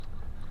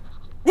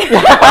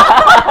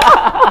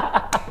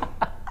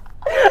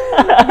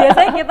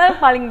Biasanya kita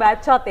paling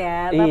bacot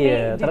ya, tapi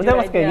ternyata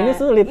pas kayak gini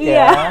sulit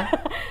iya. ya.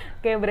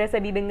 Kayak berasa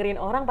didengerin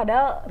orang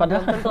padahal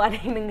belum tentu ada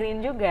yang dengerin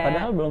juga.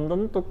 Padahal belum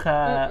tentu,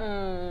 Kak.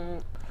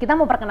 Kita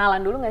mau perkenalan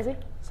dulu nggak sih?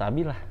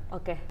 Sabi lah.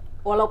 Oke.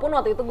 Walaupun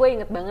waktu itu gue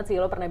inget banget sih,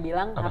 lo pernah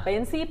bilang,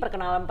 ngapain sih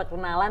perkenalan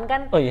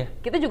kan? Oh iya?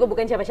 Kita juga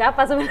bukan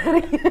siapa-siapa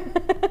sebenarnya.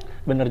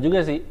 Bener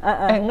juga sih.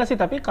 Enggak sih,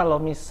 tapi kalau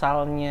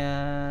misalnya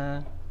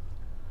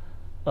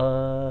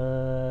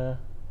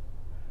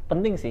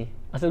penting sih.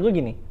 Maksud gue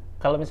gini,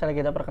 kalau misalnya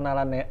kita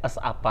perkenalannya as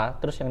apa,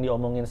 terus yang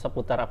diomongin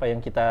seputar apa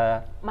yang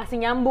kita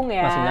masih nyambung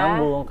ya? Masih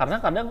nyambung, karena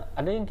kadang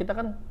ada yang kita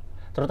kan,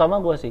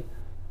 terutama gue sih,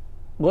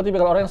 gue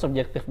tipikal orang yang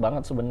subjektif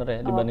banget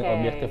sebenarnya dibanding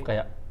objektif.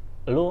 Kayak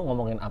lu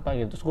ngomongin apa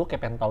gitu, terus gue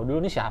kayak pengen tahu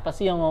dulu nih siapa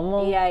sih yang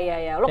ngomong.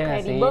 Iya. Lo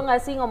kayak kredibel nggak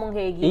sih ngomong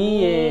kayak gini?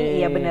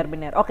 Iya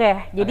benar.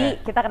 Oke,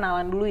 jadi kita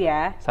kenalan dulu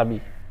ya. Sabi.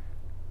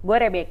 Gue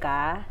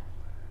Rebecca.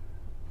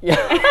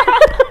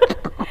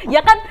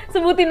 Ya kan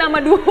sebutin nama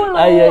dulu.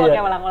 Iya. Oke,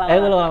 ulang.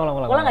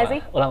 Ulang nggak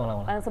sih?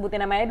 Ulang.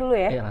 Sebutin namanya dulu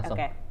ya. Iya, langsung.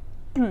 Oke.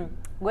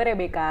 Gue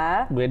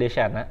Rebecca. Gue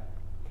Desyana.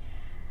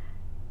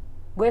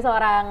 Gue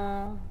seorang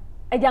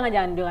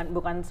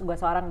bukan gue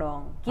seorang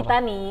dong.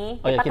 Kita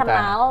nih, kita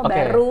kenal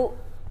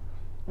baru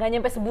nggak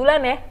nyampe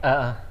sebulan ya?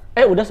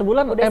 Udah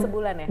sebulan? Udah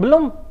sebulan ya?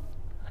 Belum.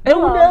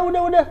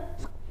 Udah.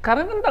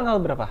 Sekarang kan tanggal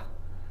berapa?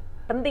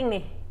 Penting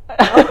nih.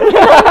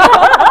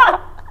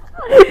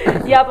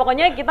 Ya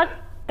pokoknya kita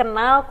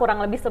kenal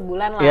kurang lebih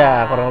sebulan lah.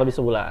 Iya, kurang lebih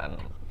sebulan.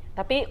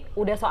 Tapi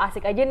udah so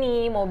asik aja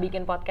nih mau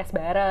bikin podcast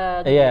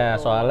bareng. Iya,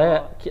 gitu.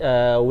 soalnya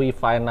we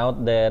find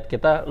out that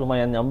kita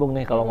lumayan nyambung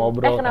nih kalau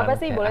ngobrol. Kenapa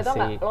kan? sih? Boleh tau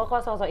nggak? Lo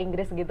kok sosok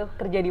Inggris gitu?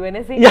 Kerja di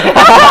mana sih?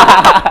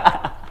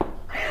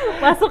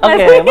 Masuk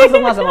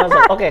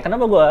masuk. Oke,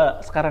 kenapa gue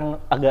sekarang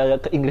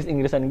agak ke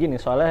Inggris-Inggrisan gini?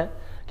 Soalnya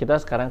kita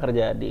sekarang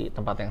kerja di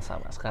tempat yang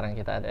sama. Sekarang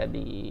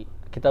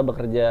kita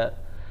bekerja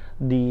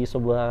di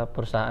sebuah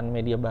perusahaan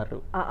media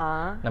baru.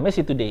 Namanya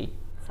See Today.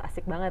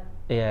 Asik banget.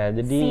 Iya,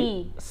 jadi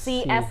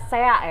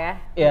CSEA ya.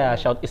 Iya,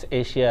 Southeast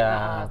Asia.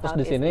 Terus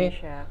di sini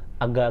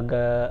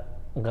agak-agak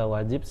nggak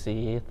wajib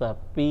sih,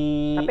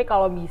 tapi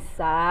kalau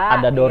bisa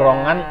ada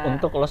dorongan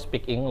untuk lo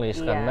speak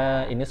English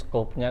karena ini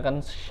scope-nya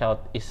kan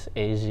Southeast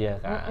Asia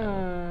kan.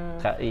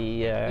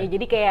 Iya. Ya,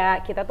 jadi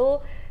kayak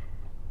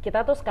kita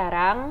tuh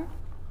sekarang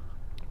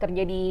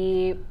kerja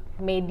di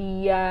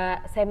media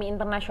semi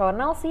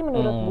internasional sih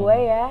menurut gue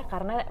ya,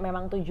 karena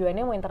memang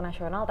tujuannya mau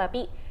internasional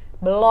tapi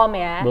belum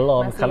ya.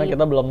 Karena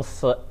kita belum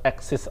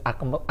se-eksis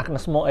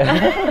Agnes Mo ya.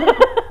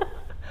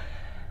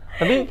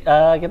 Tapi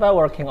kita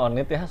working on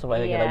it ya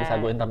supaya kita bisa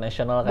go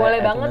international kayak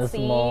boleh banget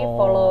sih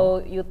follow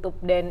YouTube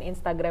dan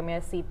Instagramnya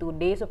See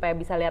Today supaya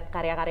bisa lihat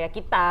karya-karya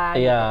kita.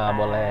 Iya, gitu kan.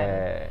 boleh.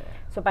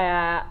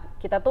 Supaya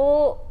kita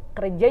tuh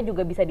kerja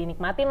juga bisa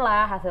dinikmatin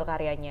lah hasil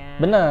karyanya.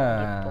 Benar.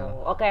 Gitu.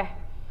 Oke.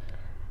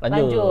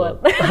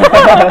 Lanjut.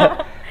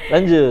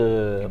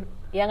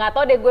 Ya nggak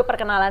tahu deh gue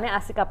perkenalannya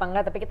asik apa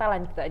enggak, tapi kita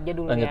lanjut aja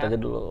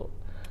dulu.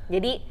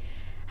 Jadi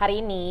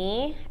hari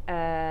ini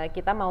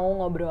kita mau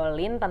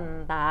ngobrolin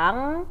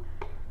tentang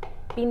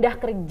pindah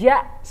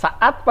kerja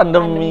saat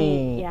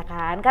pandemi. Ya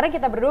kan, karena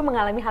kita berdua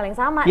mengalami hal yang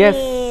sama nih.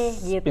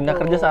 Gitu. Pindah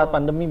kerja saat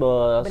pandemi,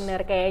 bos.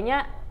 Bener,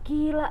 kayaknya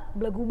gila,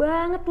 belagu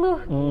banget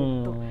loh.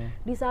 Gitu.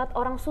 Di saat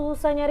orang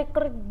susah nyari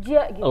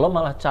kerja gitu. Lo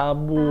malah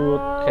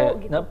cabut, kayak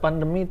gitu.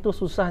 Pandemi tuh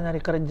susah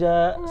nyari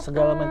kerja,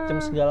 segala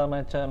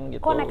macam gitu.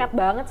 Kok nekat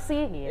banget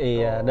sih gitu.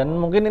 Iya, dan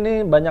mungkin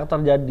ini banyak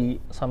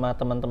terjadi sama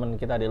teman-teman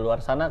kita di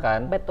luar sana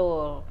kan.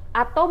 Betul.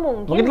 Atau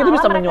mungkin kita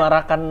bisa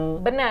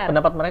menyuarakan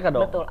pendapat mereka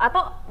dong. Betul.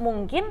 Atau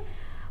mungkin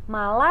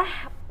malah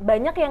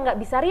banyak yang nggak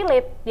bisa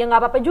relate, ya nggak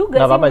apa-apa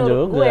juga gak sih menurut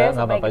juga, gue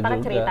supaya kita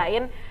juga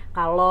ceritain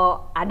kalau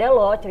ada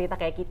loh cerita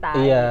kayak kita.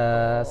 Iya,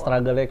 gitu.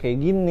 Struggle-nya kayak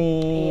gini.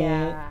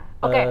 Iya.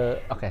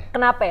 Oke.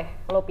 Kenapa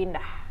lo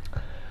pindah?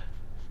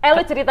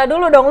 Lo cerita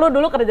dulu dong, lu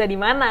dulu kerja di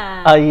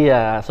mana? Oh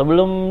iya,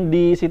 sebelum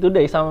di See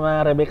Today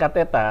sama Rebecca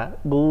Teta,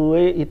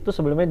 gue itu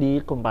sebelumnya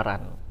di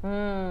Kumparan.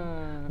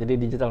 Jadi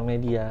digital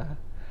media.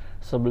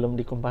 Sebelum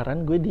di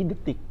Kumparan, gue di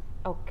Detik.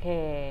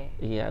 Oke.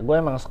 Iya, gue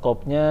emang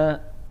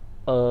scope-nya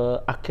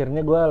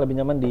akhirnya gue lebih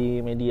nyaman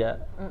di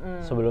media.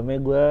 Sebelumnya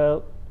gue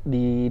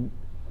di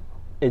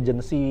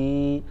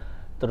agency,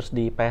 terus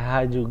di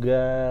PH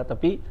juga,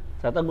 tapi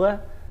ternyata gue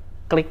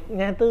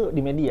kliknya itu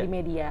di media. Di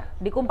media.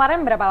 Di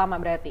Kumparan berapa lama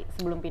berarti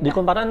sebelum pindah? Di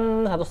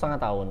Kumparan 1,5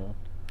 tahun.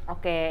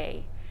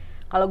 Oke.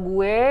 Kalau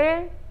gue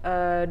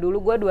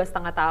dulu gue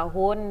 2,5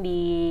 tahun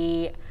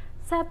di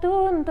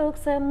Satu Untuk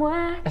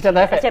Semua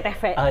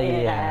SCTV. Oh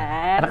iya.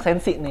 Kan? Anak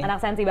sensi nih.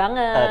 Anak sensi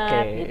banget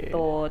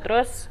gitu.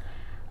 Terus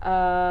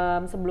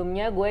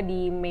sebelumnya gue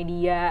di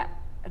media,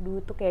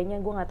 aduh tuh kayaknya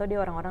gue nggak tahu dia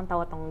orang-orang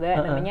tahu atau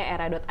enggak, namanya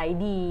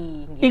RADA.id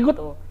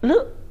gitu.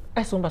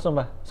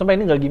 Sumpah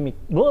ini nggak gimmick.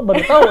 Gue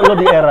baru tahu lo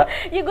di Era.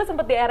 Iya, gue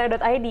sempet di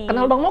RADA.id.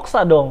 Kenal Bang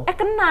Moksa dong?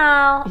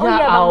 Kenal. Oh ya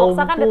iya, Bang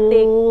Moksa kan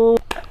Detik.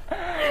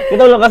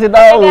 Kita belum kasih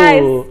tahu.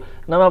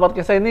 Nama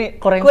podcastnya ini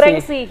Kureng.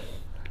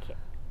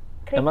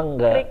 emang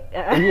nggak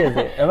iya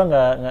sih, emang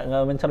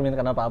nggak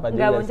mencerminkan apa-apa juga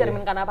sih. Nggak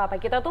mencerminkan apa-apa.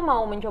 Kita tuh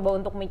mau mencoba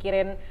untuk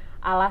mikirin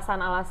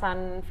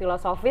alasan-alasan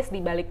filosofis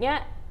di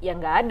baliknya, ya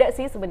nggak ada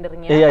sih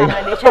sebenarnya.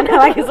 Karena Deshana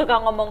lagi suka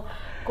ngomong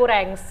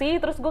kureng sih,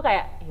 terus gue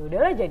kayak ya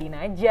udahlah jadiin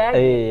aja.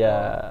 Iya.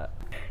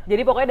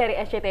 Jadi pokoknya dari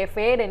SCTV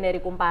dan dari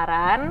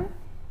Kumparan,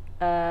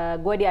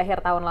 gue di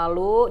akhir tahun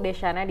lalu,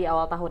 Deshana di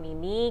awal tahun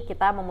ini,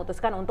 kita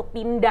memutuskan untuk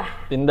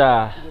pindah.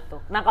 Gitu.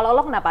 Nah kalau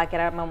lo kenapa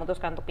akhirnya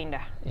memutuskan untuk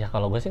pindah? Ya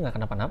kalau gue sih nggak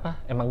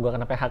kenapa-napa, emang gue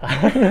kena PHK.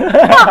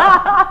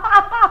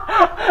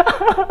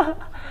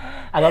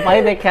 Agak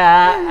pahit nih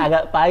Kak,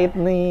 agak pahit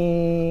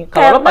nih.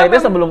 Kalau lo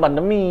pahitnya sebelum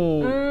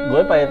pandemi,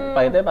 gue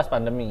pahitnya pas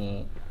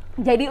pandemi.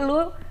 Jadi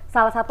lu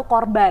salah satu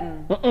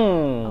korban?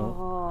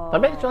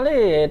 Tapi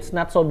actually it's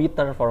not so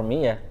bitter for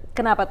me ya.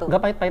 Kenapa tuh?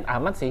 Gak pahit-pahit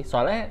amat sih,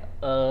 soalnya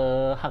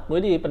hak gue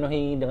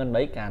dipenuhi dengan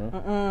baik kan.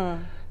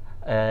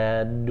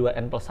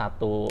 2N+1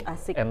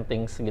 and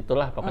things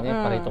gitulah,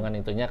 pokoknya perhitungan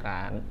itunya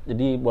kan.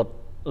 Jadi buat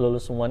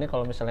lulus semua nih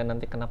kalau misalnya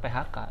nanti kena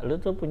PHK, lu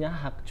tuh punya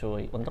hak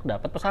cuy untuk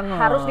dapat pesangon.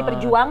 Harus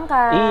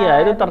diperjuangkan. Iya,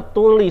 itu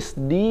tertulis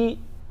di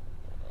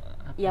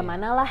ya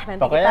manalah nanti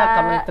pokoknya kita...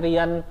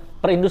 Kementerian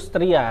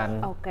Perindustrian.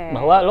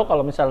 Bahwa lo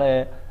kalau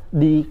misalnya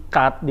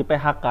di-cut, di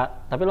PHK,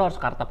 tapi lo harus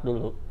kartap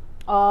dulu.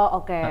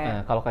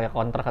 Kalau kayak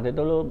kontrak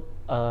itu lo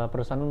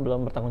perusahaan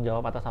belum bertanggung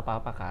jawab atas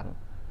apa-apa kan.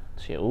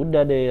 Terus ya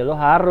udah deh, lo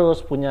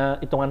harus punya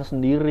hitungan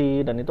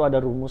sendiri dan itu ada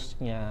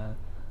rumusnya.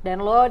 Dan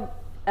lo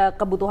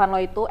kebutuhan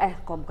lo itu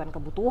bukan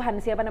kebutuhan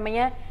sih, apa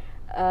namanya,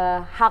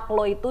 hak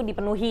lo itu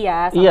dipenuhi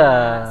ya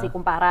sama si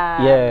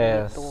Kumparan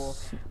gitu.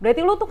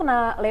 Berarti lo tuh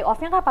kena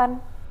layoff-nya kapan?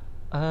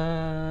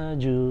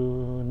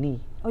 Juni.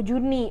 Oh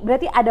Juni,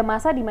 berarti ada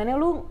masa di mana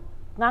lo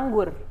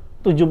nganggur?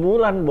 7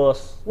 bulan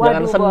bos.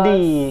 Waduh, jangan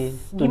sedih.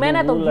 Bos.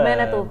 Gimana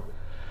tuh?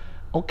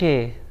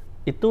 Oke,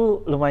 itu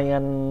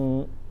lumayan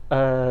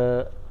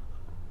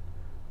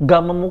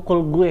gak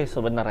memukul gue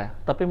sebenarnya,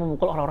 tapi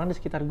memukul orang-orang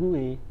di sekitar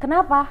gue.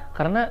 Kenapa?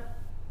 Karena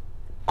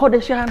kode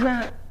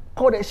Deshana.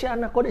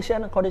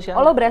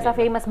 Oh, lo berasa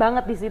famous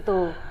banget di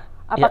situ.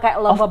 Apa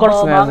kayak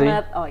lovable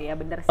banget? Oh iya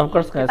bener sih.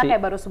 Kita kayak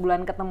baru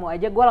sebulan ketemu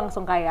aja, gue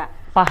langsung kayak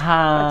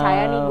paham.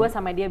 Percaya nih gue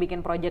sama dia bikin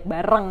project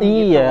bareng.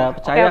 Iya,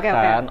 gitu. Percaya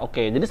kan.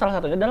 Oke, jadi salah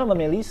satunya adalah Mbak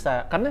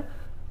Melisa. Karena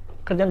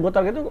kerjaan gue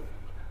target itu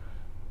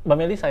Mbak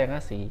Melisa yang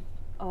ngasih.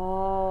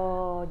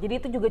 Oh, jadi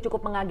itu juga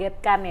cukup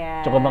mengagetkan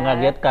ya? Cukup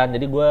mengagetkan.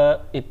 Jadi gue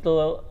itu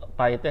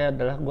pahitnya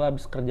adalah gue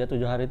habis kerja 7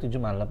 hari 7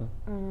 malam.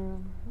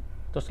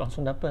 Terus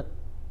langsung dapet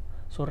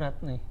surat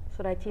nih.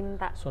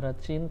 Surat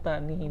cinta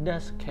nih,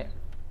 das kayak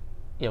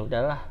ya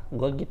udahlah,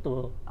 gue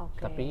gitu.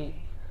 Tapi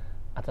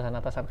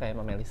atasan-atasan kayak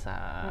Mbak Melisa,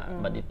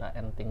 Mbak Dita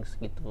and things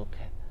gitu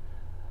kayak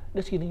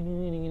das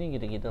gini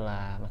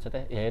gitu-gitulah.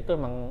 Maksudnya ya itu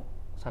emang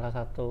salah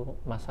satu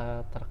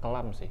masa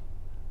terkelam sih.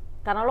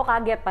 Karena lo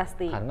kaget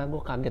pasti. Karena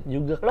gue kaget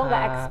juga Lo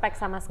nggak expect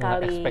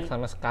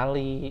sama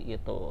sekali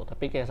gitu.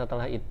 Tapi kayak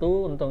setelah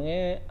itu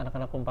untungnya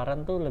anak-anak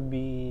Kumparan tuh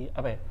lebih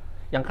apa ya,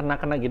 yang kena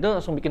gitu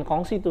langsung bikin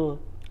kongsi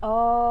tuh.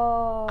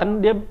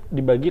 Kan dia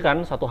dibagi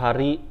kan 1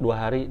 hari, 2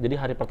 hari. Jadi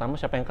hari pertama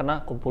siapa yang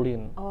kena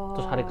kumpulin.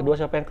 Terus hari kedua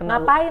siapa yang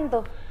kena. Ngapain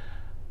tuh?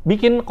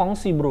 Bikin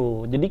kongsi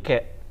bro. Jadi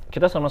kayak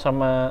kita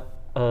sama-sama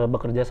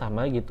bekerja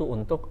sama gitu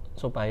untuk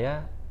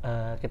supaya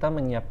kita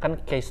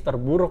menyiapkan case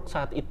terburuk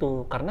saat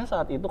itu. Karena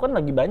saat itu kan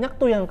lagi banyak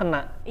tuh yang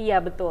kena.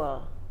 Iya betul.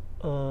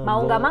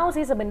 Mau nggak mau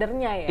sih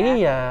sebenarnya ya.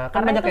 Iya,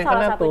 kan karena banyak itu yang salah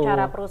kena satu tuh.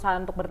 cara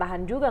perusahaan untuk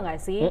bertahan juga nggak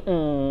sih?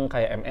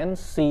 Kayak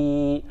MNC,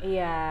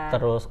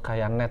 terus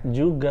kayak net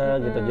juga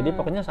gitu. Jadi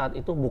pokoknya saat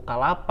itu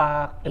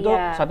Bukalapak, itu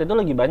saat itu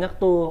lagi banyak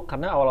tuh.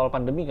 Karena awal-awal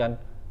pandemi kan,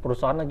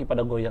 perusahaan lagi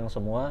pada goyang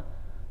semua.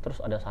 Terus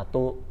ada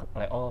satu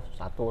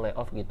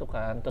layoff gitu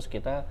kan. Terus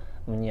kita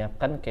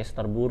menyiapkan case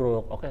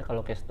terburuk. Oke,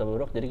 kalau case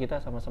terburuk, jadi kita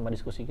sama-sama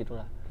diskusi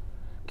gitulah.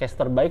 Case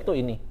terbaik tuh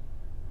ini.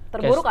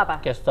 Terburuk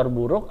apa? Case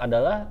terburuk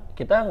adalah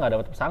kita nggak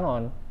dapat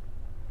pesangon.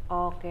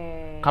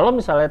 Kalau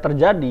misalnya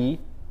terjadi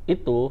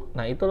itu,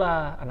 nah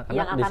itulah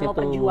anak-anak di situ. Yang akan lo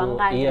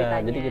perjuangkan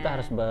ceritanya. Jadi kita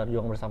harus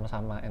berjuang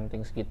bersama-sama and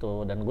things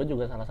gitu. Dan gue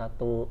juga salah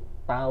satu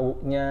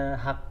taunya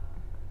hak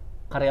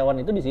karyawan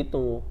itu di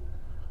situ.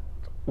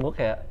 Gue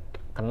kayak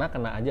kena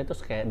aja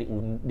terus kayak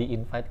di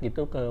invite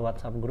gitu ke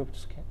WhatsApp grup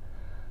terus kayak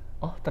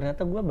oh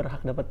ternyata gue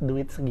berhak dapat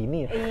duit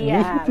segini ya. Iya,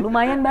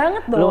 lumayan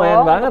banget dong.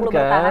 Lumayan banget untuk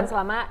kan. Bertahan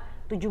selama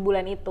 7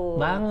 bulan itu.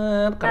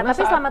 Banget. Nah,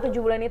 tapi selama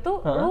 7 bulan itu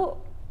lu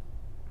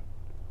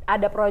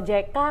ada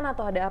proyekan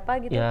atau ada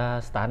apa gitu? Ya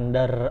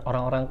standar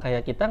orang-orang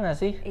kayak kita nggak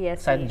sih? Iya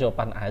sih. Side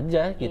joban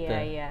aja gitu.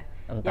 Iya.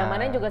 Yang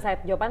mana juga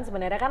side joban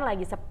sebenarnya kan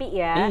lagi sepi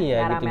ya.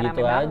 Iya,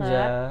 gitu-gitu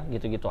aja.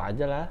 Gitu-gitu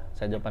aja lah.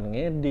 Side joban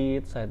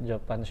ngedit, side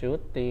joban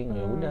syuting,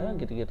 ya udah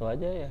gitu-gitu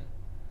aja ya.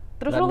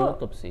 Terus nggak lu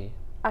nutup sih.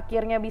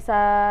 Akhirnya bisa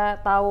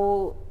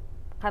tahu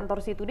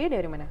kantor situ dia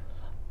dari mana?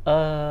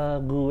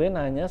 Gue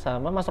nanya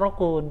sama Mas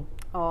Rokun.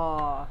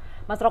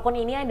 Mas Rokun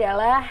ini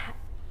adalah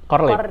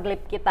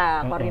Korlip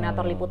kita,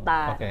 koordinator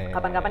liputan.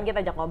 Kapan-kapan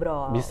kita ajak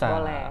ngobrol. Bisa,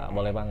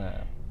 boleh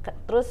banget.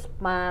 Terus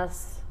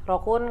Mas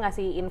Rokun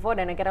ngasih info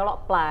dan akhirnya lo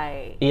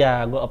apply.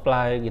 Iya, gue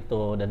apply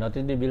gitu. Dan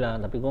waktu itu dia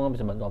bilang, tapi gue nggak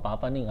bisa bantu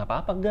apa-apa nih. Nggak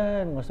apa-apa,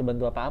 Gan. Nggak bisa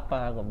bantu apa-apa.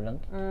 Gue bilang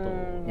gitu.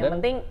 Yang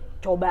penting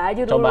coba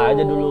aja dulu. Coba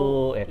aja dulu,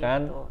 ya gitu.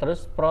 kan. Terus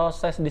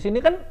proses di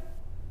sini kan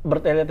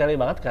bertele-tele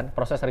banget kan,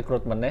 proses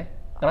rekrutmennya.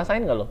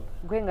 Ngerasain nggak lo?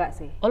 Gue nggak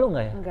sih. Oh, lo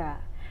nggak ya? Nggak.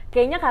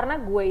 Kayaknya karena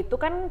gue itu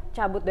kan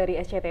cabut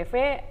dari SCTV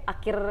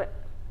akhir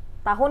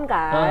tahun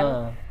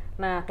kan.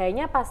 Nah,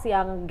 kayaknya pas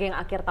yang geng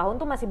akhir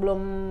tahun tuh masih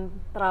belum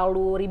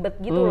terlalu ribet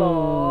gitu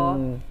loh.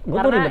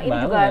 Karena ini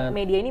banget. Juga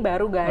media ini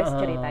baru guys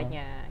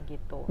ceritanya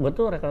gitu. Gue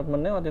tuh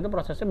rekrutmennya waktu itu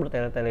prosesnya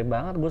bertele-tele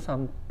banget. Gue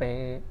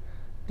sampai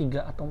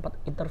 3 atau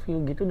 4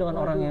 interview gitu dengan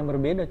orang yang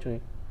berbeda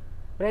cuy.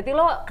 Berarti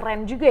lo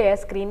keren juga ya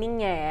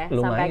screeningnya ya.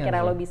 Lumayan sampai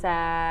akhirnya sih. lo bisa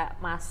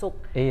masuk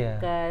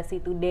ke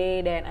C2D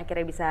dan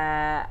akhirnya bisa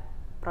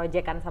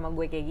proyekan sama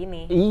gue kayak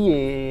gini.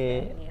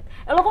 Iya.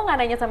 Lo kok nggak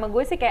nanya sama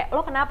gue sih kayak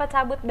lo kenapa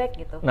cabut back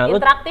gitu? Nah,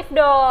 interaktif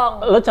dong.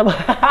 Lo coba.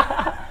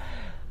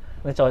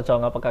 Ini cowok-cowok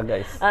nggak peka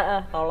guys.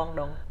 Tolong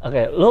dong.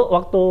 Oke,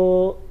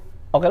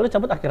 lo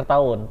cabut akhir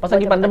tahun. Pas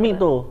lagi pandemi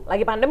tuh.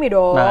 Lagi pandemi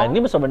dong. Nah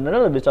ini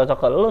sebenarnya lebih cocok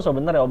ke lo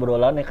sebenarnya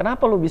obrolannya.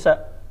 Kenapa lo bisa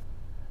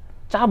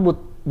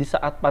cabut di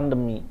saat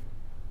pandemi?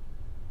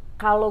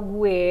 Kalau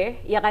gue,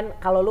 ya kan,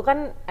 kalau lu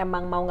kan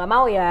emang mau nggak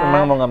mau ya.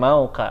 Emang mau nggak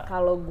mau kak.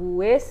 Kalau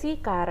gue sih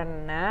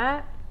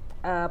karena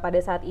pada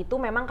saat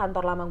itu memang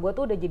kantor lama gue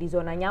tuh udah jadi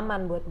zona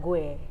nyaman buat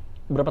gue.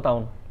 Berapa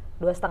tahun?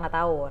 2,5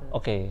 tahun.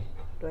 Oke.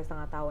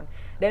 2,5 tahun.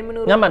 Dan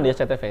menurut nyaman di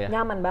SCTV ya?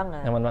 Nyaman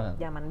banget. Nyaman banget.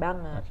 Nyaman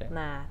banget. Okay.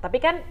 Nah, tapi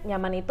kan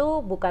nyaman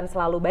itu bukan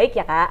selalu baik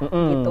ya kak,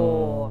 gitu.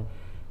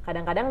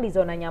 Kadang-kadang di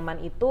zona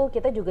nyaman itu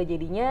kita juga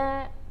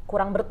jadinya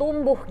kurang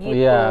bertumbuh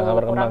gitu,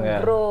 kurang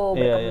grow,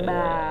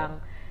 berkembang.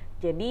 Iya.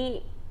 Jadi,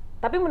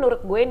 tapi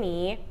menurut gue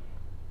nih,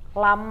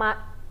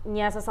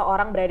 lamanya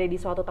seseorang berada di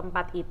suatu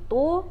tempat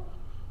itu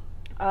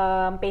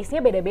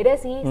pace-nya beda-beda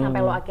sih, sampai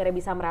lo akhirnya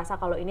bisa merasa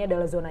kalau ini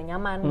adalah zona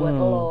nyaman buat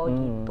lo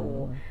gitu.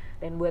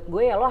 Dan buat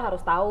gue ya lo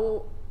harus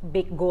tahu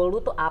big goal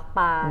lu tuh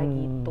apa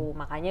gitu.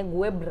 Makanya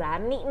gue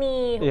berani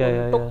nih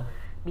untuk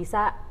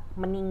bisa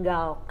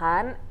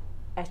meninggalkan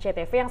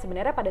SCTV yang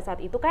sebenarnya pada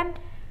saat itu kan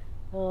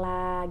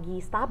lagi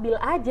stabil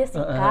aja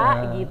sih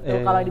kak gitu.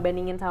 Kalau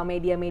dibandingin sama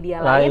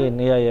media-media lain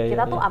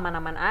kita tuh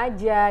aman-aman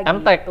aja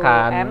MTech gitu.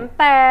 kan.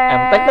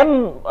 MTech kan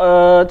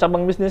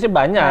cabang bisnisnya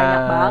banyak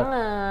banget.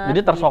 Jadi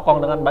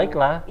tersokong gitu. dengan baik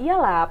lah.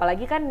 Iyalah,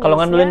 apalagi kan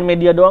kalau ngandelin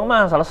media doang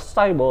mah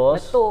selesai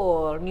bos.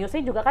 Betul,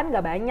 newsnya juga kan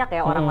nggak banyak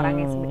ya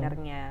orang-orang yang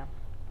sebenarnya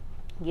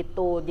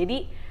gitu.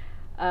 Jadi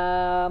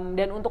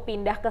dan untuk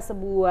pindah ke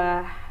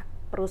sebuah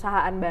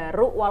perusahaan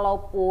baru,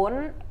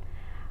 walaupun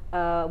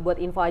buat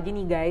info aja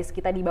nih guys,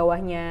 kita di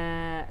bawahnya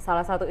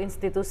salah satu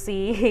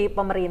institusi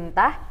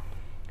pemerintah,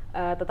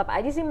 tetap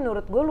aja sih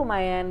menurut gue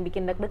lumayan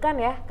bikin deg-degan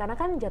ya, karena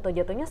kan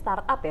jatuh-jatuhnya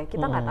startup ya,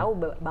 kita nggak tahu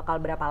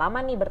bakal berapa lama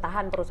nih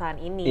bertahan perusahaan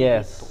ini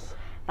gitu.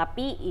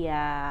 Tapi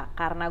ya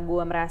karena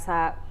gue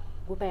merasa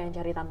gue pengen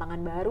cari tantangan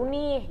baru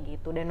nih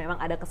gitu, dan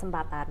memang ada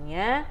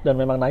kesempatannya. Dan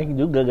memang naik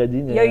juga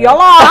gajinya. Ya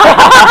iyalah.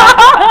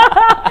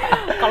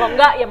 Kalau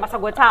enggak ya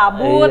masa gue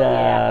cabut.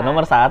 Iya, ya,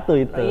 nomor 1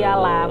 itu.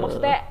 Iyalah,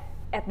 maksudnya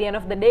at the end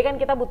of the day kan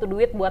kita butuh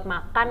duit buat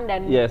makan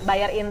dan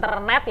bayar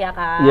internet ya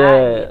kan,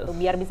 gitu,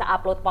 biar bisa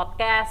upload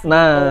podcast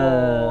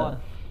gitu.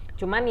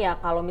 Cuman ya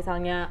kalau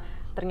misalnya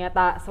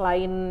ternyata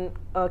selain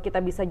kita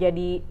bisa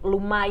jadi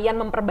lumayan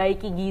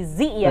memperbaiki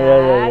gizi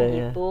ya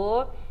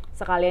gitu,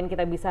 sekalian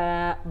kita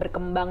bisa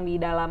berkembang di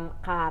dalam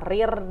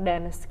karir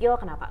dan skill,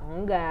 kenapa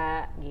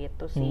enggak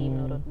gitu sih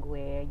menurut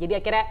gue. Jadi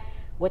akhirnya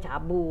gue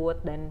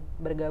cabut dan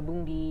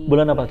bergabung di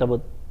bulan apa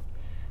cabut?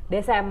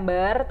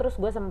 Desember. Terus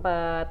gue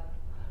sempet,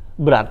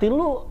 berarti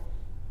lu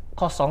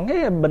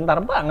kosongnya ya bentar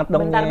banget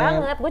dong. Bentar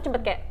banget, gue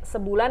cepet kayak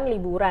sebulan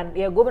liburan.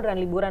 Ya gue beneran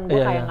liburan, gue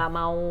kayak nggak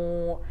mau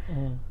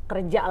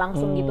kerja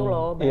langsung gitu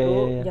loh.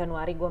 Baru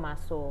Januari gue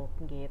masuk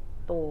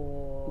gitu.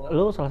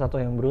 Lu salah satu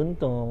yang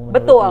beruntung.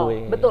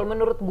 Betul.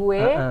 Menurut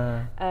gue,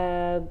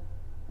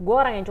 gue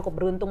orang yang cukup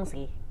beruntung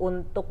sih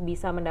untuk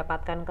bisa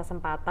mendapatkan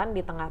kesempatan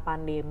di tengah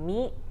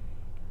pandemi,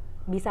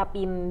 bisa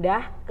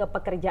pindah ke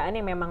pekerjaan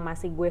yang memang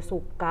masih gue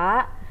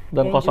suka.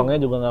 Dan kosongnya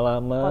juga nggak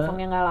lama.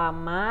 Kosongnya nggak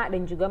lama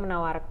dan juga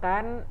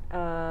menawarkan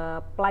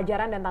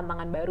pelajaran dan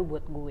tantangan baru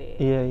buat gue.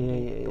 Iya.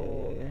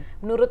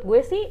 Menurut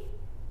gue sih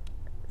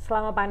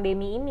selama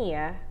pandemi ini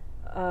ya,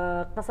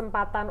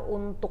 kesempatan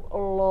untuk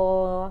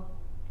lo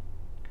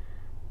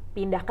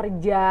pindah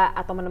kerja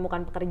atau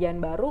menemukan pekerjaan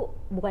baru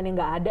bukannya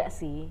nggak ada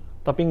sih.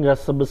 Tapi nggak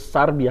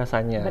sebesar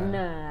biasanya.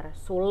 Bener,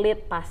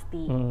 sulit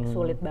pasti,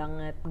 sulit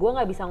banget. Gue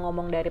nggak bisa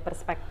ngomong dari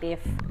perspektif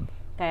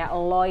kayak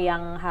lo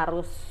yang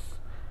harus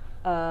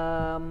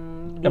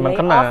emang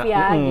kena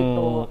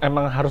gitu.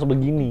 Emang harus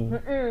begini.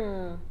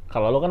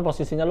 Kalau lo kan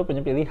posisinya lo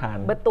punya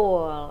pilihan.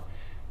 Betul.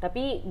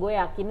 Tapi gue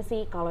yakin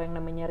sih kalau yang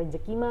namanya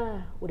rezeki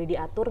mah udah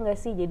diatur nggak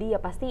sih. Jadi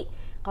ya pasti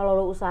kalau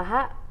lo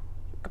usaha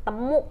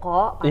ketemu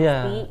kok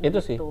pasti. Iya, itu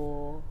sih.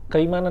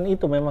 Keimanan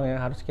itu memang yang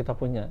harus kita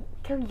punya.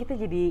 Kayak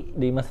gitu jadi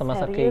di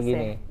masa-masa kayak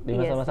gini. Di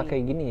masa-masa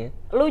kayak gini ya.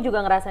 Lo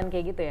juga ngerasain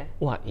kayak gitu ya?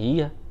 Wah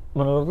iya.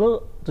 Menurut lo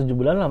 7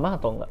 bulan lama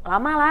atau enggak?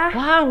 Lama lah.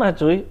 Lama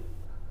cuy.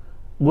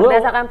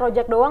 Berdasarkan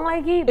project doang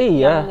lagi,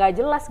 iya. yang nggak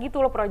jelas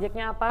gitu loh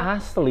projectnya apa.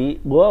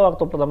 Asli, gue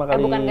waktu pertama kali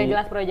Bukan nggak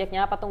jelas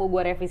projectnya apa, tunggu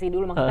gue revisi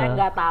dulu, maksudnya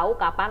nggak tahu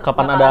kapan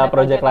ada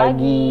project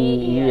lagi.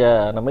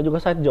 Iya, namanya juga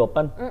side job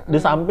kan, di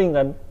samping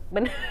kan.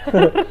 Bener.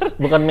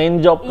 Bukan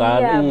main job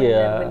kan.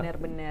 Iya,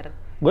 bener.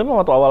 Gue emang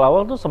waktu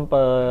awal-awal tuh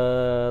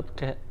sempet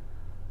kayak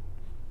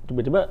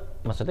tiba-tiba,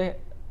 maksudnya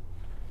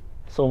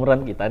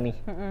seumuran kita nih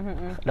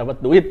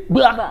dapat duit,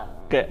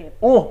 kayak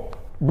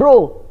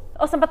bro.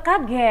 Oh, sempet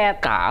kaget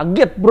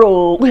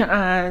Bro, wih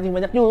anjing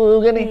banyak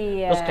juga nih.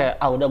 Iya. Terus kayak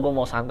udah gue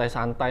mau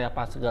santai-santai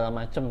apa segala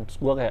macem. Terus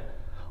gue kayak,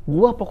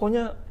 gue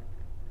pokoknya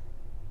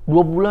 2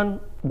 bulan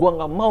gue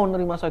nggak mau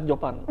nerima side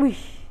joban. Wih,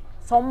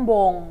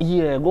 sombong.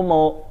 Iya, gue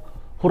mau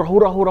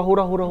hura-hura.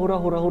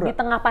 Di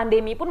tengah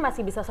pandemi pun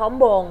masih bisa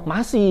sombong.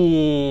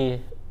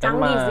 Masih.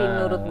 Canggih sih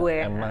menurut gue.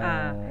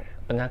 Emang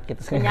penyakit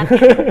sih.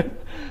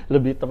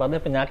 Lebih tepatnya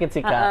penyakit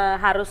sih,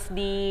 Kak. Harus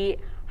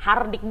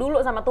hardik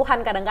dulu sama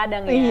Tuhan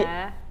kadang-kadang ya.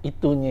 Iya,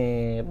 itu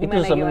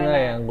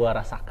sebenarnya yang gue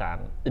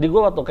rasakan. Jadi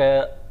gue waktu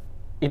kayak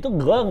itu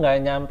gue nggak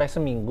nyampe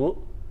seminggu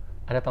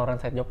ada tawaran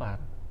side joban.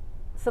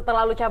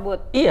 Setelah lu cabut?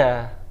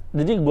 Iya,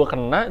 jadi gue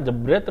kena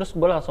jebret, terus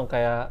gue langsung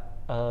kayak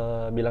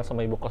bilang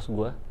sama ibu kos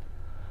gue,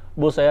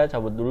 Bu saya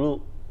cabut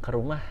dulu ke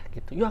rumah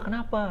gitu. Ya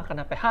kenapa?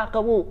 Kena PHK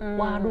Bu.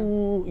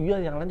 Waduh,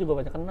 iya yang lain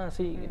juga banyak kena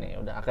sih. Gini,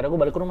 udah akhirnya gue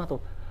balik ke rumah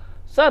tuh.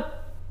 Set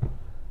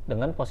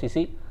dengan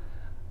posisi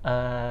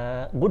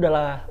gue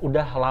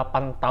udah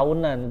 8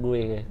 tahunan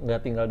gue nggak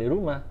tinggal di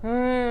rumah.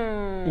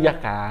 Iya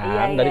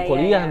kan, dari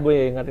kuliah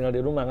gue nggak tinggal di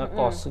rumah,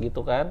 ngekos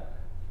gitu kan.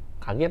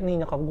 Kaget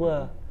nih nyokap gue.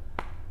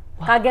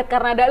 Kaget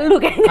karena ada lu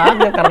kayaknya.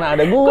 Kaget karena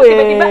ada gue.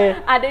 Tiba-tiba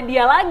ada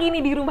dia lagi nih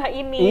di rumah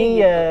ini.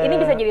 Iya. Gitu. Ini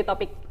bisa jadi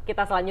topik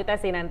kita selanjutnya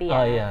sih nanti ya.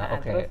 Oh iya,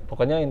 oke.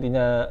 Pokoknya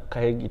intinya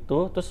kayak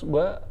gitu. Terus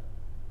gue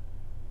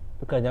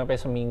gak nyampe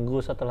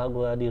seminggu setelah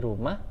gue di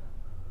rumah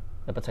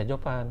dapat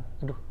sejopan.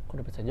 Aduh, kok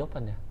dapat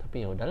sejopan ya?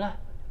 Tapi ya udahlah.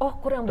 Oh,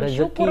 kurang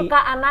bersyukur ke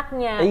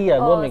anaknya. Iya,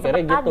 gue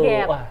mikirnya gitu.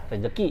 Kaget. Wah,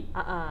 rezeki.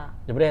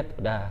 Jebret,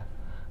 udah.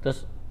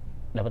 Terus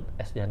dapat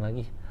SDN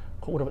lagi.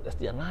 Kok gue dapat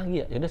SDN lagi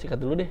ya? Yaudah sikat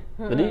dulu deh.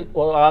 Jadi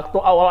waktu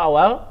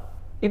awal-awal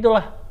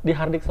itulah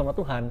dihardik sama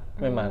Tuhan.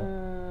 Memang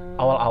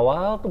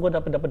awal-awal tuh gue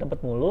dapat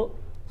mulu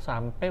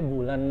sampai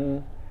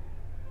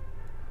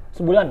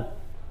sebulan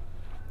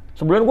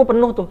gue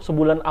penuh tuh.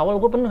 Sebulan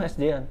awal gue penuh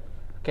SDN.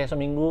 Kayak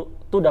seminggu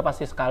tuh udah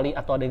pasti sekali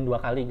atau ada yang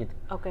 2 kali gitu.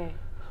 Oke.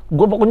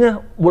 Gue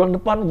pokoknya bulan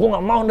depan gue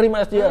nggak mau nerima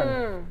SDN.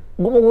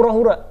 Gue mau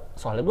hura-hura.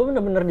 Soalnya gue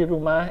bener-bener di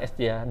rumah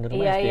SDN,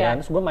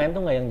 Terus gue main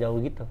tuh nggak yang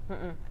jauh gitu.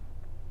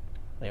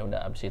 Ya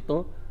udah abis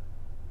itu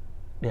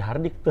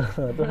dihardik tuh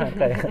Tuhan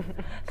kayak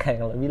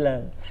yang lo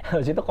bilang.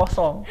 Abis itu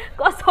kosong.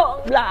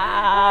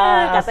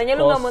 Blas. Katanya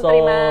lu nggak mau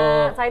terima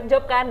side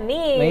job kan?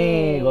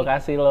 Nih gue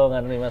kasih lo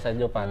nggak nerima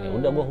side job kan. Ya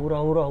udah gue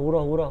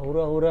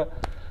hura-hura.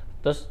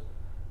 Terus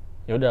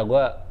ya udah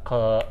gue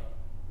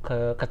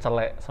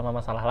kecelek sama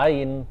masalah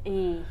lain.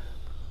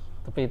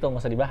 Tapi itu nggak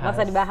usah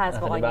dibahas.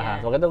 Pokoknya.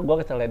 Pokoknya itu gue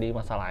kecelek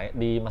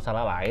di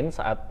masalah lain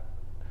saat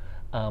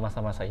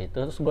masa-masa itu.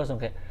 Terus gue langsung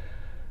kayak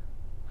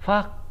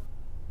fuck,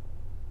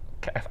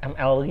 kayak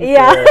FML gitu.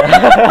 Iya.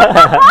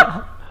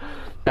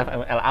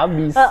 FML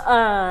abis.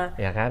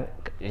 Ya kan,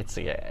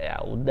 ya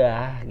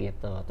udah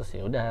gitu. Terus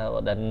ya udah,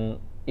 dan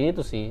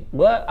itu sih.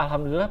 Gue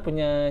alhamdulillah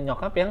punya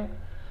nyokap yang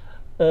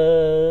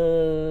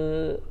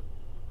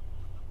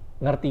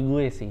ngerti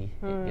gue sih,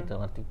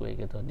 ngerti gue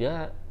gitu.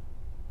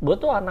 Gue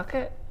tuh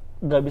anaknya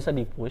nggak bisa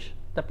di-push,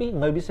 tapi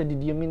nggak bisa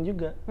didiemin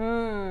juga.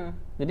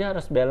 Jadi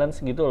harus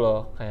balance gitu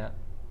loh,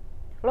 kayak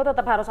lo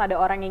tetap harus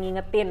ada orang yang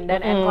ngingetin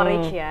dan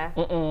encourage ya.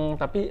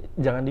 Tapi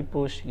jangan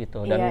di-push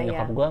gitu. Dan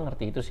nyokap gue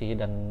ngerti itu sih,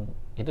 dan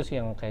itu sih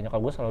yang kayak nyokap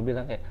gue selalu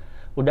bilang kayak,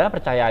 udah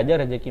percaya aja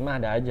rezeki mah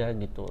ada aja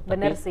gitu.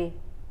 Bener sih.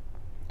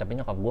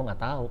 Tapi nyokap gue nggak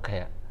tahu,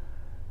 kayak,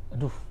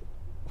 aduh,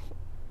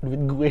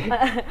 duit gue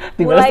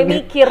mulai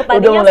mikir,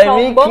 tadinya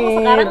sombong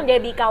sekarang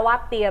jadi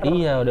khawatir.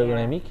 Iya, udah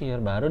mulai mikir.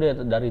 Baru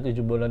dari 7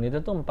 bulan itu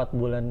tuh 4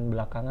 bulan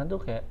belakangan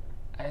tuh kayak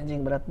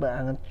anjing berat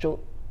banget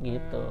cuk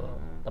gitu.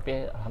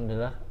 Tapi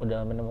alhamdulillah udah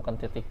menemukan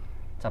titik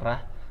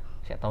cerah.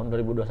 Kayak tahun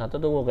 2021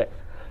 tuh gue kayak,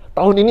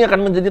 tahun ini akan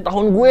menjadi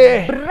tahun gue,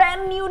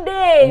 brand new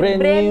day,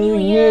 brand new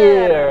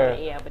year.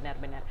 Iya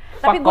benar-benar.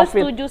 Tapi gue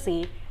setuju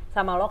sih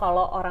sama lo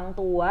kalau orang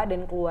tua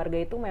dan keluarga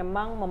itu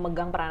memang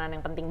memegang peranan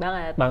yang penting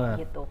banget.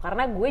 Gitu.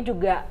 Karena gue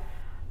juga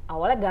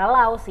awalnya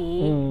galau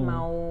sih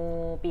mau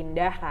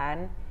pindah kan.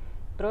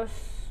 Terus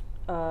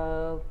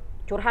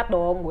curhat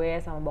dong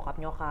gue sama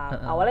bokap nyokap.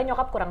 Awalnya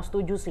nyokap kurang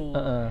setuju sih.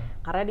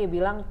 Karena dia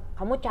bilang,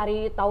 kamu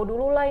cari tahu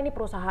dulu lah ini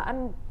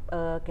perusahaan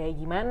kayak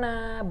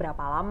gimana,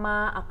 berapa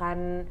lama akan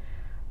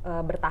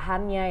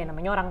bertahannya, ya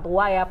namanya orang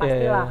tua ya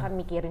pastilah kan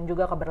mikirin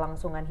juga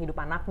keberlangsungan hidup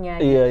anaknya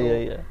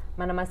gitu.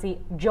 Mana masih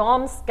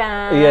joms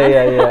kan.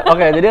 Iya.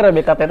 Oke, jadi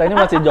Rebecca Tetanya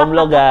masih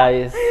jomblo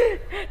guys.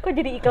 Kok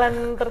jadi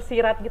iklan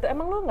tersirat gitu?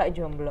 Emang lo nggak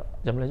jomblo?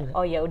 Jomblo juga.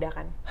 Oh ya udah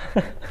kan.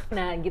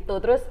 Nah gitu,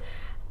 terus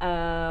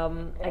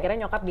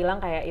akhirnya nyokap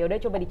bilang kayak ya udah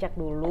coba dicek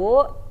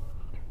dulu,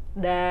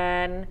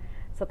 dan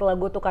setelah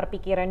gue tukar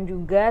pikiran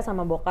juga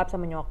sama bokap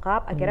sama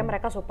nyokap, akhirnya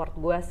mereka support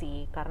gue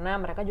sih, karena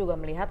mereka juga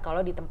melihat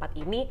kalau di tempat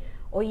ini,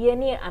 oh iya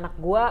nih anak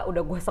gue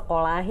udah gue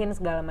sekolahin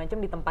segala macam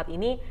di tempat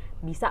ini,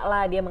 bisa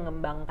lah dia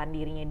mengembangkan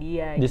dirinya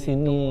dia di gitu,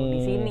 sini. di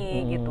sini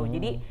gitu.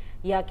 Jadi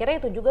ya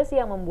akhirnya itu juga sih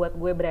yang membuat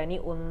gue berani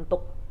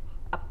untuk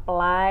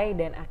apply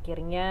dan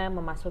akhirnya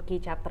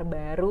memasuki chapter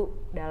baru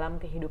dalam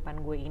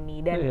kehidupan gue ini.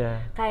 Dan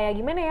kayak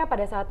gimana ya,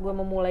 pada saat gue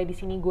memulai di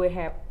sini gue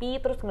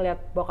happy, terus ngeliat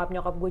bokap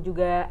nyokap gue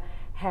juga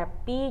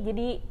happy,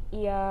 jadi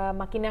ya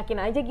makin yakin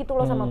aja gitu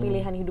loh sama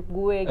pilihan hidup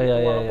gue gitu,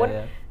 walaupun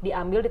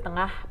diambil di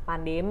tengah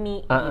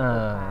pandemi gitu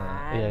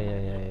kan.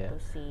 Gitu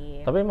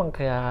sih. Tapi emang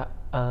kayak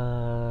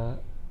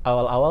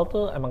awal-awal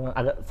tuh emang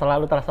agak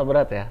selalu terasa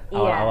berat ya,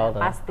 awal-awal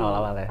tuh.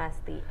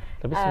 Pasti.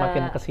 Tapi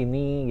semakin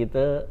kesini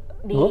gitu,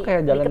 gue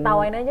kayak jalan.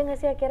 Diketawain aja nggak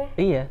sih akhirnya?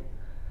 Iya,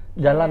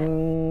 jalan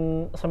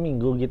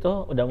seminggu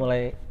gitu udah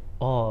mulai,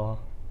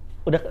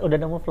 udah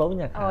nemu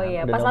flow-nya kan. Oh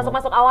iya, pas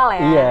masuk awal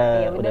ya.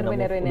 Iya, bener.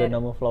 Udah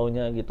nemu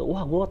flow-nya gitu.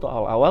 Wah, gue tuh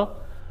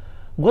awal-awal,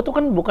 gue tuh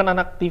kan bukan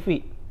anak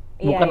TV,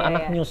 bukan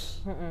anak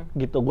news,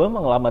 gitu. Gue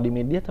emang lama di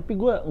media, tapi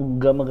gue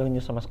nggak megang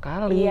news sama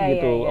sekali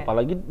gitu.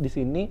 Apalagi di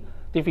sini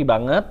TV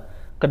banget,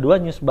 kedua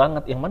news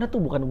banget. Yang mana tuh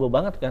bukan gue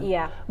banget kan?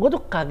 Iya. Gue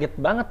tuh kaget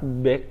banget,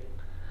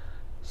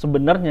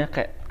 sebenarnya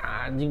kayak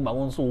anjing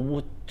bangun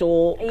subuh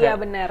iya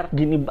bener,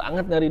 gini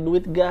banget nyari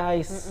duit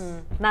guys.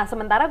 Nah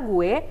sementara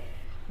gue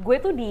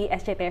tuh di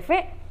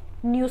SCTV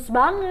news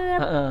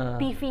banget,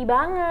 TV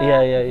banget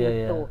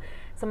gitu.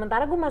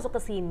 Sementara gue masuk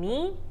ke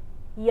sini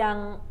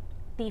yang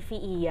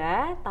TV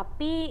iya,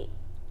 tapi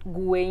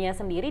guenya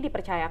sendiri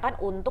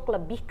dipercayakan untuk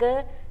lebih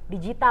ke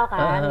digital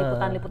kan,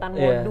 liputan-liputan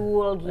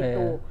modul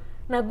gitu.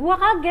 Nah gue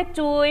kaget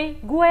cuy,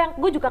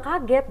 gue juga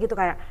kaget gitu,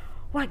 kayak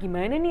wah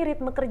gimana nih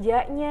ritme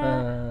kerjanya,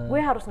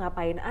 gue harus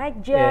ngapain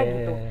aja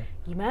gitu.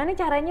 Gimana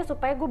caranya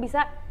supaya gue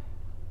bisa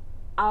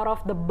out of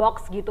the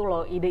box gitu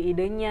loh,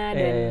 ide-idenya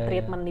dan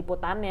treatment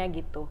liputannya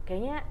gitu.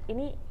 Kayaknya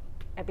ini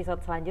episode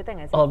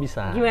selanjutnya nggak sih? Oh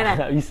bisa.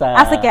 Gimana? Bisa.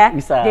 Asik ya?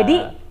 Bisa.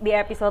 Jadi di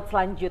episode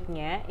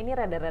selanjutnya, ini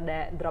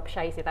rada-rada drop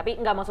shy sih, tapi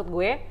nggak maksud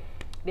gue.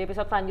 Di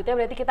episode selanjutnya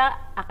berarti kita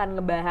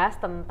akan ngebahas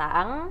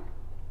tentang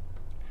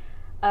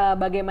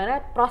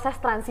bagaimana proses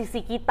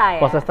transisi kita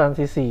ya. Proses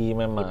transisi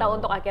memang. Kita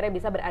untuk akhirnya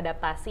bisa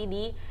beradaptasi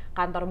di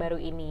kantor baru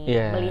ini.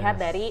 Melihat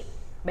dari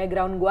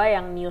background gue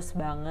yang news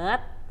banget,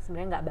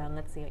 sebenarnya nggak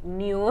banget sih,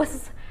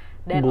 news.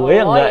 Dan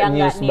gue yang nggak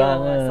news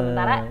banget.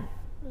 Sementara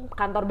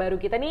kantor baru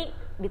kita nih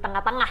di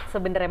tengah-tengah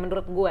sebenarnya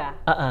menurut gue.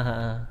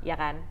 Ya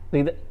kan?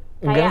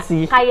 Enggak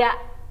sih. Kayak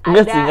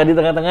enggak sih, enggak di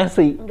tengah-tengah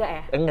sih. Enggak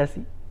ya? Enggak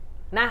sih.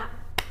 Nah,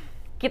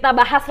 kita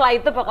bahas lah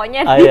itu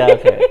pokoknya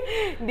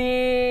di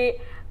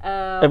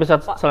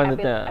episode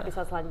selanjutnya.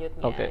 Episode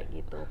selanjutnya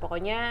gitu.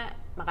 Pokoknya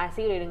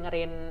makasih udah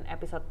dengerin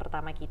episode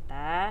pertama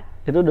kita.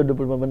 Itu udah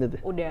 25 menit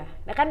ya? Udah.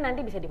 Nah kan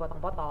nanti bisa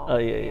dipotong-potong. Oh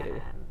iya.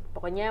 Kan?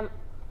 Pokoknya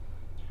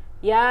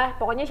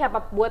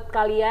siapa buat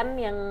kalian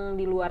yang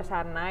di luar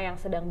sana yang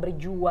sedang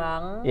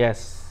berjuang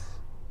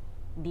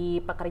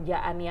di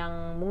pekerjaan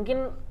yang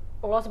mungkin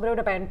lo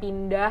sebenarnya udah pengen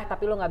pindah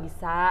tapi lo nggak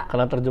bisa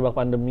karena terjebak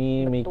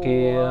pandemi. Betul.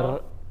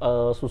 Mikir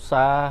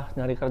susah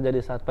nyari kerja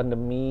di saat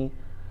pandemi.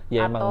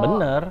 Ya atau, emang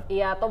bener.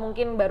 Iya, atau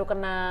mungkin baru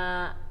kena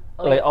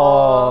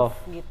layoff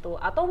gitu.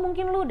 Atau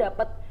mungkin lu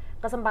dapet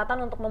kesempatan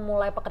untuk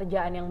memulai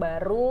pekerjaan yang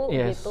baru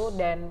gitu,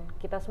 dan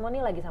kita semua nih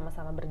lagi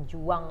sama-sama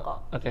berjuang kok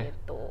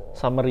gitu.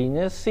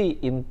 Summary-nya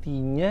sih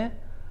intinya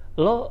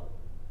lo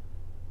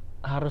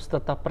harus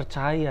tetap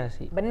percaya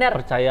sih. Bener.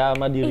 Percaya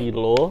sama diri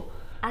lo.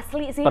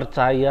 Asli sih.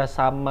 Percaya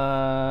sama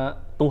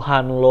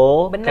Tuhan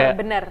lo.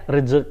 Bener.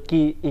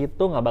 Rezeki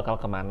itu nggak bakal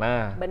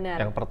kemana. Bener.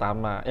 Yang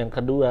pertama. Yang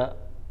kedua,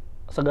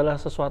 segala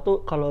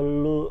sesuatu kalau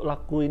lu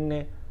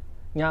lakuinnya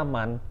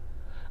nyaman,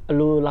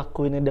 lu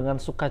lakuinnya dengan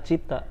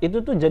sukacita,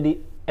 itu tuh jadi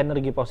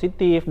energi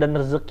positif, dan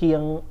rezeki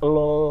yang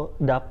lo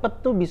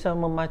dapet tuh bisa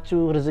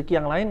memacu rezeki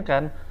yang lain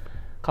kan.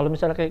 Kalau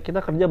misalnya kayak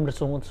kita kerja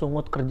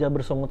bersungut-sungut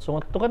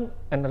itu kan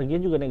energinya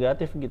juga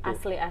negatif gitu.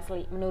 Asli.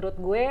 Menurut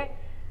gue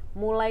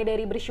mulai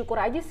dari bersyukur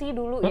aja sih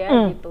dulu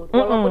ya gitu.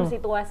 Walaupun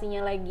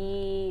situasinya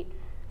lagi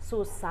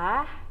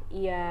susah,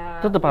 ya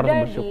tetap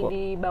harus bersyukur.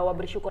 Dibawa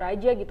bersyukur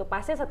aja gitu.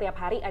 Pasti setiap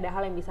hari ada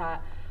hal yang bisa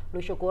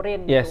lu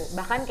syukurin gitu.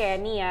 Bahkan kayak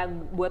nih ya,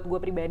 buat gue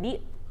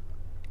pribadi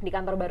di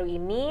kantor baru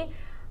ini,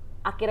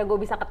 akhirnya gue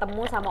bisa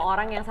ketemu sama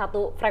orang yang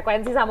satu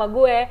frekuensi sama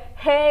gue.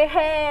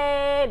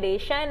 Hey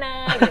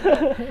Deshana gitu.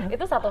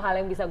 Itu satu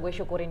hal yang bisa gue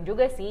syukurin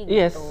juga sih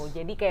gitu.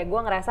 Jadi kayak gue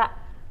ngerasa,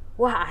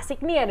 wah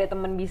asik nih ada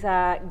temen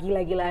bisa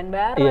gila-gilaan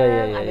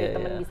bareng, ada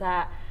temen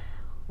bisa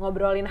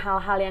ngobrolin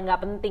hal-hal yang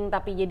nggak penting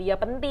tapi jadi ya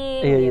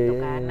penting gitu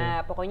kan. Nah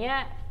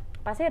pokoknya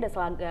pasti ada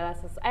segala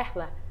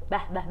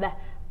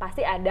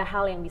pasti ada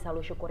hal yang bisa lu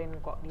syukurin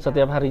kok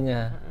setiap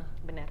harinya.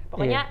 Bener.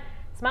 Pokoknya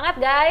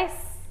semangat guys.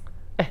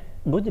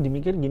 Gue jadi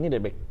mikir gini deh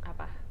Bek.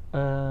 Apa?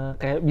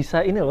 Kayak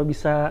bisa ini loh,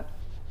 bisa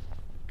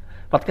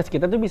podcast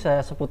kita tuh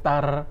bisa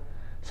seputar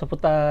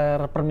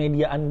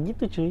permediaan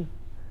gitu cuy.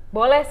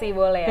 Boleh sih,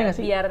 boleh ya.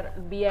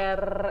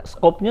 Biar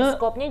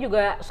skopnya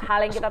juga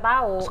hal yang kita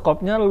tahu.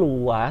 Skopnya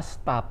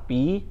luas,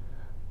 tapi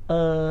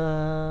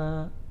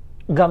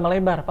nggak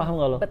melebar, paham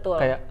nggak lo? Betul.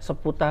 Kayak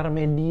seputar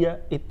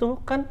media itu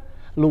kan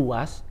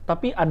luas,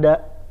 tapi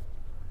ada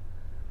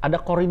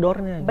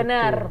koridornya.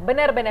 Benar, gitu.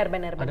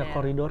 benar. Ada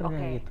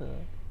koridornya Oke. gitu.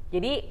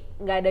 Jadi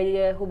nggak ada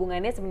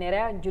hubungannya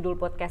sebenarnya judul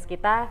podcast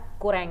kita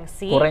Kureng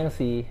sih. Kurang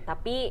sih.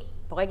 Tapi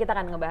pokoknya kita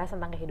akan ngebahas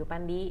tentang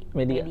kehidupan di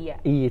media.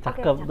 Iya, Oke,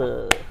 cakep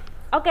tuh.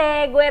 Oke,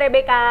 gue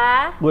Rebecca.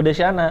 Gue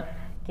Desyana.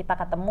 Kita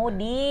ketemu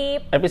di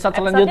Episode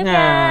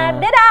selanjutnya.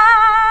 Dadah.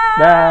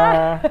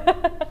 Dah.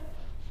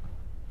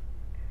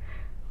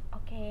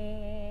 Oke.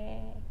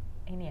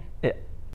 Ini ya. Ya.